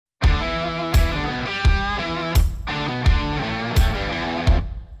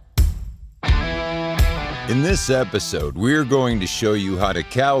In this episode, we're going to show you how to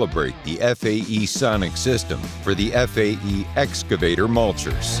calibrate the FAE sonic system for the FAE excavator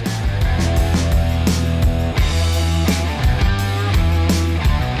mulchers.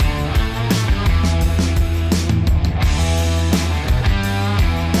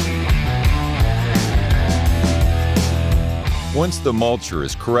 Once the mulcher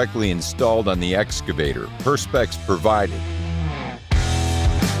is correctly installed on the excavator per specs provided,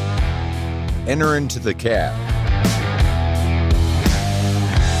 enter into the cab.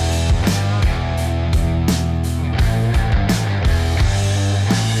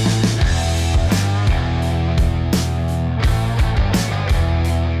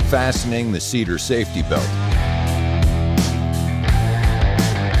 Fastening the cedar safety belt.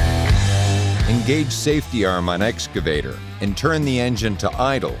 Engage safety arm on excavator and turn the engine to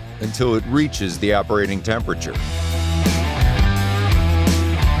idle until it reaches the operating temperature.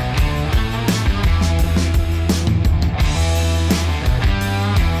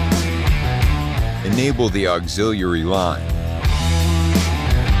 Enable the auxiliary line.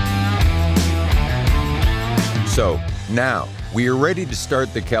 So, now, we are ready to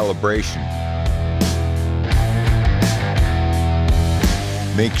start the calibration.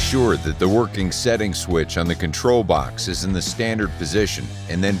 Make sure that the working setting switch on the control box is in the standard position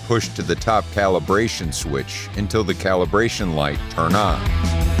and then push to the top calibration switch until the calibration light turns on.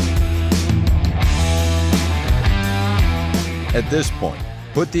 At this point,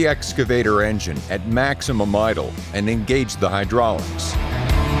 put the excavator engine at maximum idle and engage the hydraulics.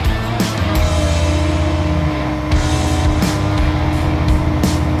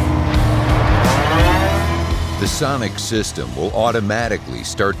 The sonic system will automatically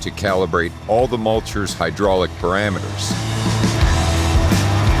start to calibrate all the mulcher's hydraulic parameters.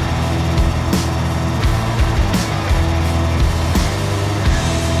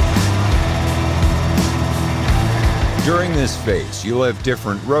 During this phase, you'll have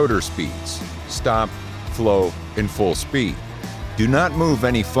different rotor speeds: stop, flow, and full speed. Do not move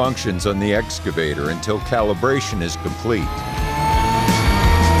any functions on the excavator until calibration is complete.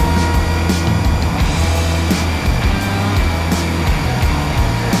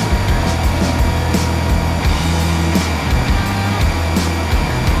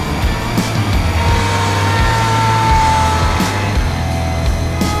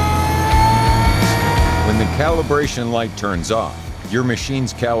 When the calibration light turns off, your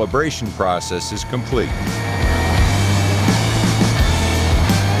machine's calibration process is complete.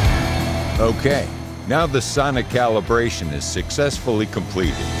 Okay, now the sonic calibration is successfully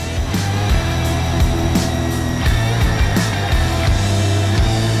completed.